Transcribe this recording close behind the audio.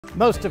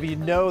Most of you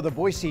know the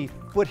Boise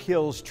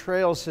Foothills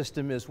trail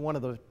system is one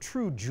of the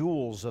true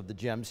jewels of the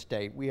Gem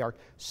State. We are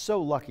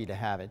so lucky to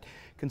have it.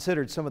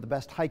 Considered some of the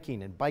best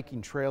hiking and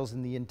biking trails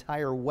in the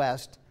entire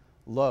West,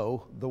 the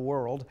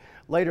world.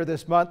 Later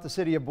this month, the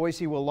city of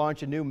Boise will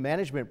launch a new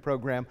management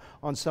program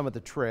on some of the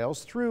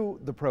trails.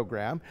 Through the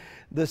program,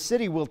 the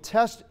city will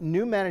test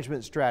new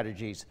management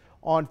strategies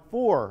on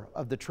 4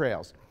 of the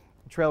trails.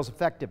 The trails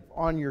effective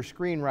on your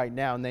screen right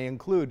now, and they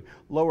include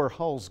Lower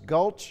Hulls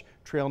Gulch,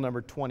 trail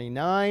number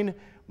 29,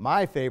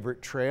 my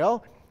favorite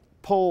trail,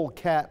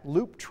 Polecat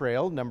Loop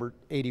Trail number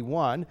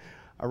 81,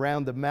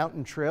 Around the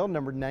Mountain Trail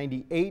number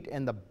 98,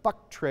 and the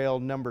Buck Trail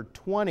number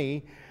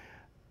 20.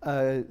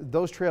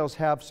 Those trails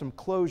have some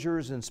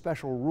closures and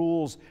special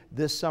rules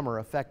this summer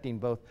affecting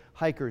both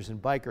hikers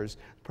and bikers.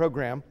 The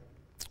program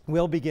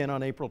will begin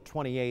on April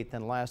 28th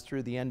and last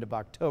through the end of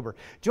October.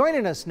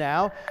 Joining us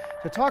now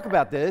to talk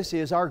about this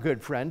is our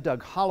good friend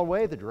Doug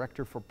Holloway, the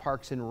Director for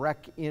Parks and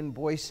Rec in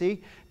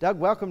Boise. Doug,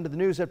 welcome to the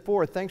News at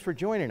 4. Thanks for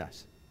joining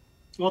us.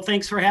 Well,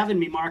 thanks for having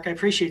me, Mark. I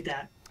appreciate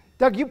that.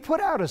 Doug, you put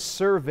out a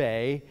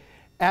survey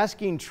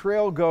asking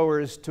trail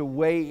goers to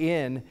weigh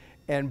in,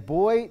 and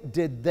boy,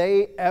 did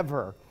they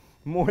ever.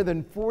 More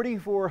than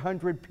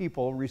 4,400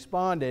 people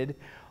responded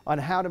on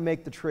how to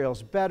make the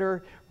trails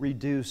better,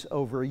 reduce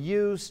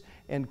overuse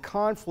and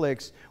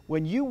conflicts.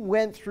 When you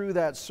went through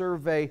that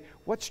survey,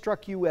 what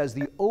struck you as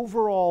the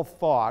overall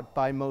thought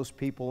by most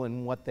people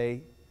and what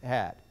they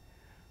had?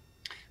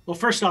 Well,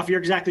 first off, you're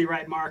exactly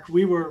right, Mark.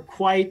 We were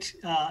quite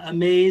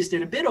amazed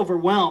and a bit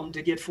overwhelmed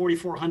to get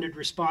 4,400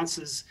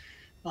 responses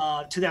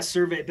to that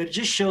survey, but it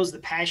just shows the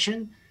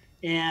passion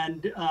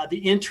and the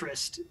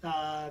interest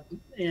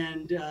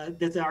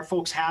that our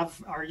folks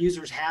have, our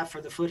users have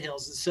for the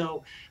foothills. And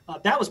so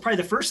that was probably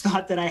the first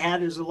thought that I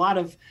had. There's a lot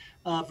of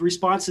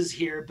responses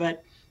here,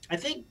 but I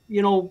think,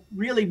 you know,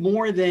 really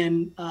more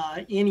than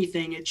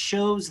anything, it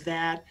shows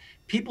that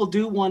people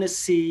do want to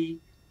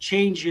see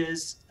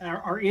changes,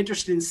 are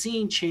interested in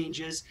seeing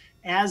changes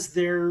as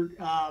their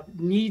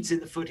needs in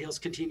the foothills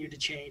continue to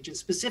change. And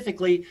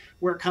specifically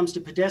where it comes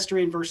to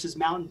pedestrian versus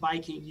mountain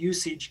biking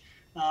usage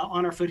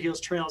on our foothills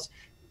trails,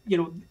 you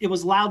know, it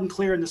was loud and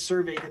clear in the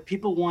survey that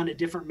people want a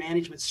different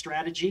management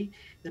strategy,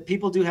 that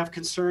people do have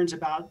concerns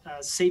about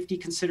safety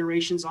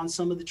considerations on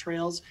some of the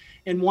trails,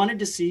 and wanted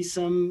to see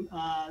some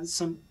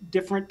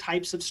different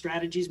types of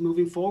strategies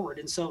moving forward.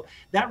 And so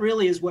that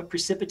really is what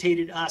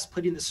precipitated us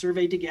putting the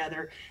survey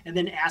together and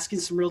then asking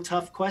some real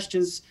tough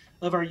questions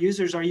of our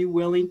users. Are you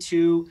willing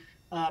to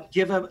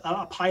give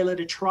a pilot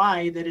a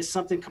try that is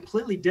something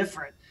completely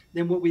different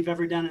than what we've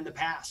ever done in the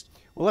past?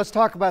 Well, let's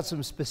talk about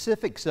some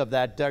specifics of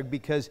that, Doug,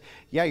 because,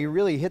 yeah, you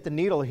really hit the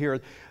needle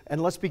here.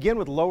 And let's begin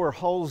with Lower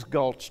Hulls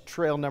Gulch,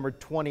 trail number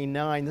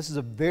 29. This is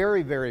a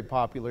very, very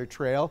popular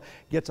trail,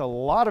 gets a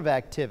lot of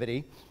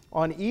activity.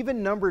 On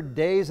even numbered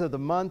days of the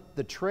month,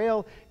 the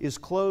trail is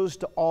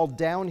closed to all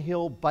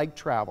downhill bike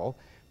travel.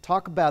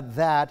 Talk about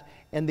that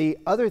and the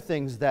other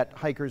things that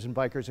hikers and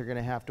bikers are going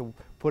to have to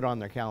put on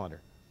their calendar.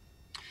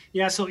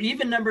 Yeah, so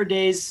even number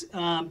days,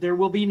 there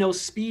will be no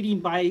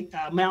speeding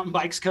mountain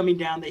bikes coming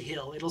down the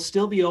hill. It'll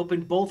still be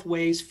open both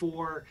ways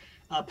for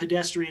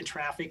pedestrian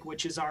traffic,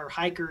 which is our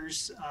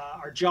hikers,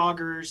 our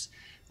joggers,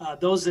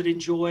 those that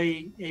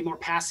enjoy a more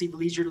passive,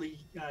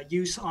 leisurely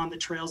use on the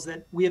trails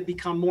that we have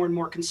become more and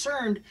more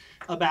concerned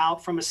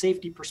about from a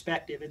safety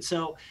perspective. And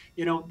so,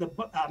 you know, the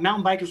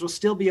mountain bikers will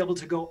still be able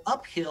to go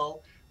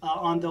uphill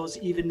on those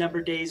even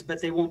number days,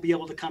 but they won't be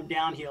able to come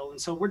downhill.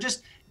 And so we're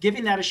just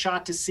giving that a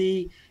shot to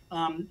see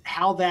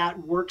how that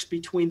works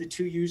between the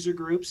two user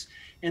groups.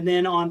 And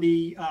then on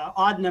the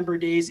odd number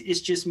days,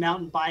 it's just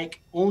mountain bike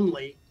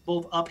only,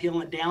 both uphill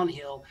and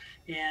downhill.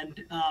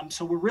 And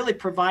so we're really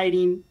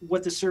providing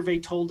what the survey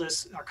told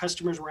us our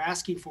customers were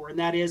asking for, and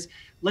that is,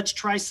 let's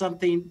try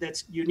something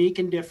that's unique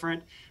and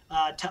different.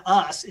 To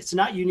us, it's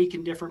not unique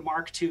and different,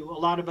 Mark, to a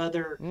lot of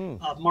other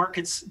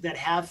markets that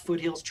have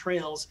foothills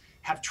trails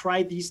have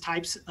tried these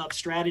types of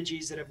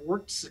strategies that have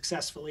worked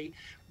successfully.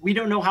 We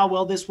don't know how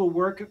well this will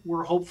work.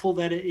 We're hopeful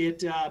that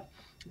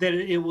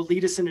it will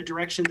lead us in a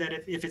direction that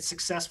if it's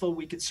successful,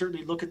 we could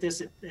certainly look at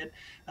this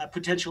at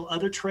potential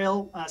other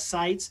trail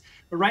sites.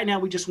 But right now,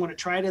 we just want to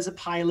try it as a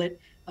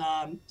pilot.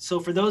 So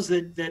for those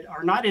that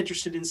are not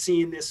interested in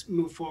seeing this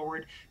move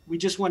forward, we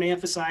just want to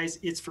emphasize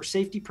it's for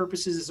safety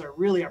purposes is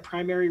really our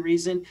primary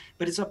reason,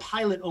 but it's a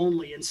pilot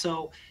only. And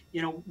so,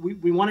 you know,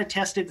 we want to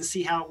test it and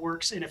see how it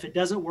works. And if it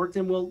doesn't work,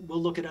 then we'll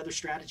look at other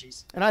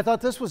strategies. And I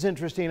thought this was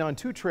interesting on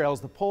 2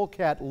 trails, the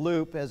Polecat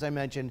Loop, as I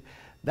mentioned,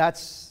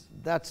 that's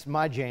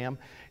my jam.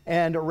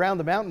 And around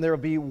the mountain, there will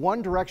be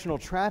one directional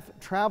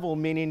travel,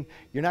 meaning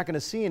you're not going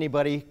to see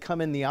anybody come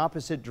in the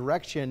opposite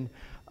direction.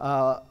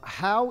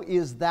 How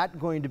is that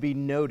going to be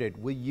noted?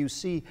 Will you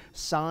see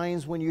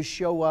signs when you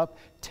show up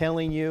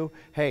telling you,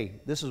 hey,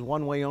 this is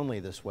one way only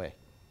this way?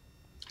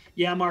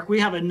 Yeah, Mark, we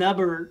have a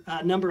number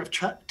of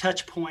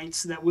touch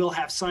points that will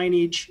have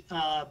signage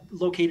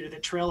located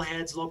at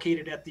trailheads,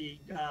 located at the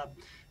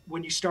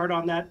when you start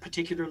on that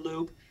particular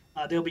loop.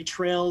 There'll be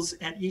trails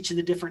at each of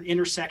the different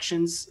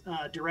intersections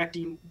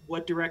directing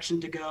what direction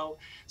to go.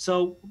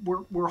 So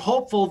we're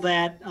hopeful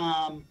that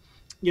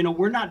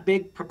we're not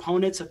big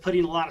proponents of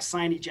putting a lot of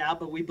signage out,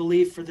 but we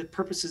believe for the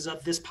purposes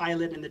of this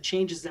pilot and the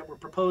changes that we're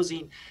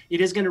proposing,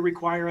 it is going to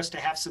require us to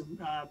have some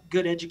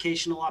good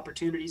educational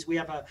opportunities. We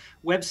have a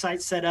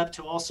website set up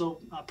to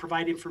also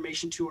provide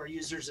information to our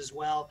users as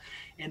well.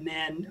 And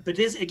then, but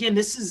this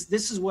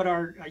is what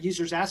our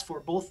users asked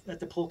for, both at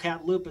the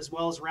Polecat Loop as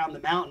well as around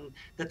the mountain,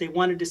 that they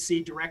wanted to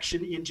see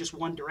direction in just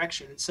one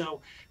direction. And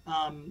so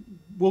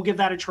we'll give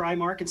that a try,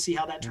 Mark, and see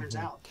how that turns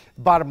out.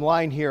 Bottom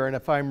line here, and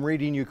if I'm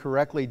reading you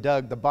correctly,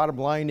 Doug, the bottom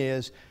line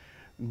is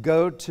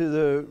go to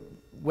the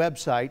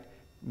website,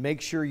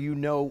 make sure you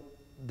know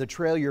the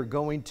trail you're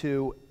going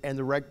to and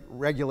the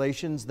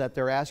regulations that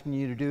they're asking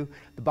you to do.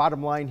 The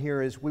bottom line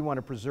here is we want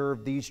to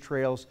preserve these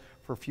trails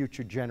for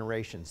future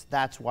generations.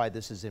 That's why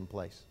this is in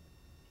place.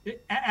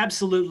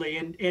 Absolutely.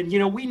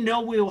 And we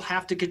know we'll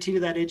have to continue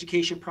that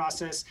education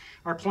process.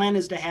 Our plan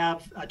is to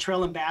have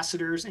trail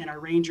ambassadors, and our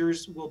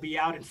rangers will be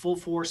out in full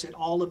force at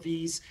all of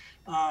these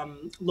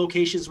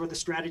locations where the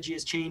strategy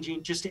is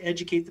changing, just to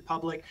educate the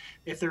public.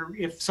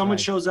 If someone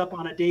shows up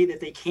on a day that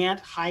they can't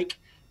hike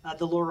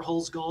the Lower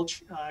Hulls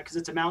Gulch because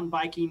it's a mountain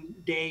biking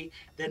day,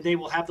 then they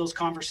will have those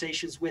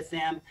conversations with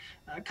them,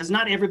 because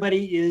not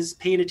everybody is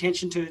paying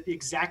attention to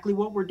exactly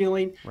what we're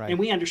doing. And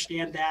we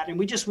understand that, and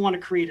we just want to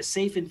create a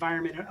safe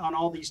environment on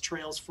all these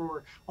trails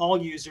for all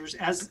users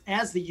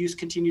as the use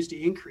continues to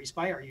increase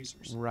by our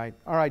users. Right.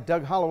 All right,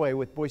 Doug Holloway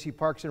with Boise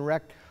Parks and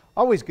Rec.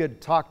 Always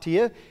good to talk to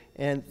you,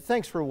 and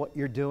thanks for what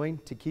you're doing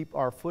to keep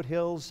our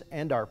foothills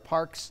and our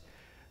parks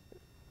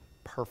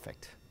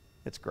perfect.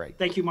 It's great.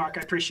 Thank you, Mark.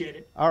 I appreciate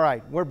it. All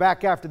right, we're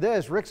back after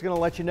this. Rick's going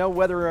to let you know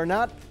whether or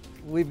not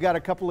we've got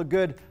a couple of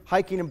good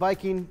hiking and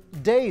biking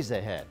days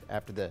ahead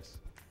after this.